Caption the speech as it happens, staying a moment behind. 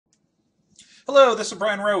Hello, this is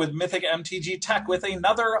Brian Rowe with Mythic Tech with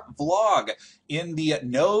another vlog in the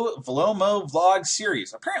No Vlomo vlog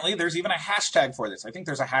series. Apparently, there's even a hashtag for this. I think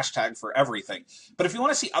there's a hashtag for everything. But if you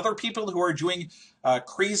want to see other people who are doing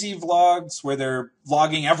crazy vlogs where they're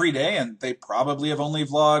vlogging every day, and they probably have only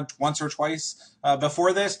vlogged once or twice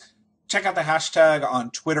before this, check out the hashtag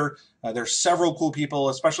on Twitter. There's several cool people,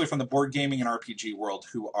 especially from the board gaming and RPG world,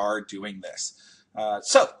 who are doing this.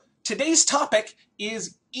 Today's topic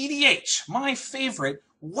is EDH, my favorite.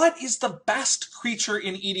 What is the best creature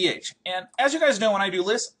in EDH? And as you guys know, when I do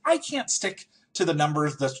lists, I can't stick to the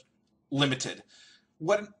numbers that's limited.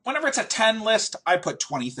 Whenever it's a 10 list, I put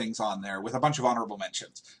 20 things on there with a bunch of honorable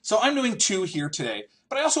mentions. So I'm doing 2 here today,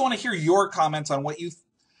 but I also want to hear your comments on what you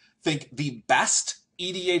think the best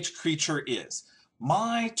EDH creature is.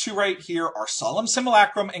 My 2 right here are Solemn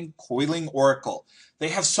Simulacrum and Coiling Oracle. They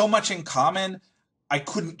have so much in common, I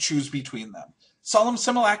couldn't choose between them. Solemn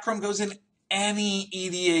Simulacrum goes in any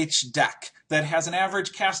EDH deck that has an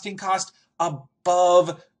average casting cost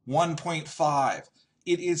above 1.5.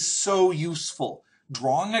 It is so useful.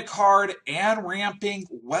 Drawing a card and ramping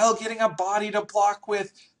while getting a body to block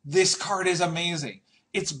with, this card is amazing.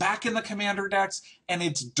 It's back in the commander decks and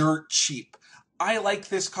it's dirt cheap. I like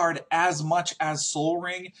this card as much as Soul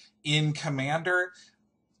Ring in Commander.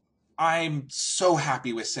 I'm so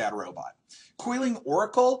happy with Sad Robot. Coiling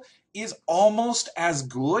Oracle is almost as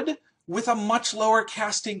good with a much lower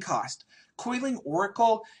casting cost. Coiling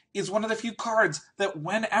Oracle is one of the few cards that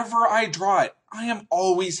whenever I draw it, I am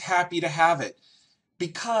always happy to have it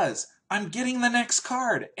because I'm getting the next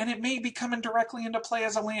card and it may be coming directly into play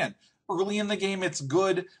as a land. Early in the game, it's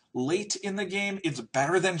good. Late in the game, it's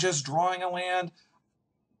better than just drawing a land.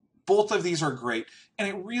 Both of these are great, and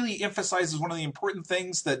it really emphasizes one of the important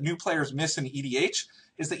things that new players miss in EDH,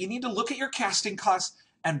 is that you need to look at your casting cost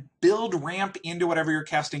and build ramp into whatever your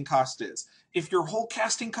casting cost is. If your whole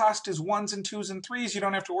casting cost is 1s and 2s and 3s, you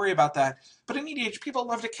don't have to worry about that. But in EDH, people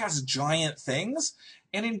love to cast giant things,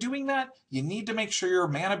 and in doing that, you need to make sure your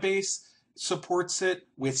mana base supports it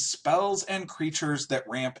with spells and creatures that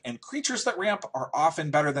ramp, and creatures that ramp are often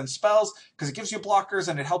better than spells because it gives you blockers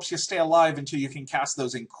and it helps you stay alive until you can cast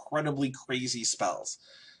those incredibly crazy spells.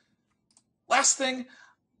 Last thing,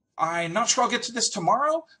 I'm not sure I'll get to this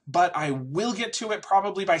tomorrow, but I will get to it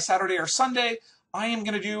probably by Saturday or Sunday. I am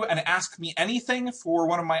going to do an Ask Me Anything for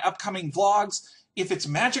one of my upcoming vlogs. If it's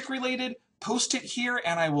Magic related, post it here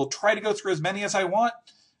and I will try to go through as many as I want,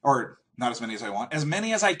 or not as many as I want, as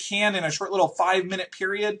many as I can in a short little 5-minute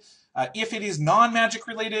period. If it is non-Magic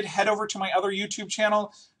related, head over to my other YouTube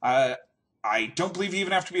channel. I don't believe you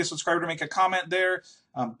even have to be a subscriber to make a comment there,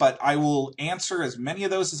 but I will answer as many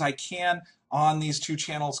of those as I can on these 2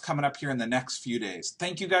 channels coming up here in the next few days.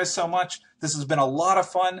 Thank you guys so much. This has been a lot of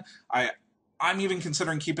fun. I'm even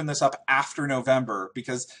considering keeping this up after November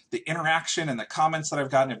because the interaction and the comments that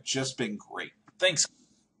I've gotten have just been great. Thanks.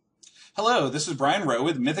 Hello, this is Brian Rowe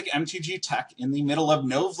with Mythic Tech in the middle of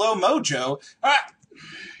No Vlo Mojo.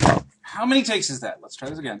 How many takes is that? Let's try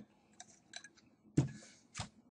this again.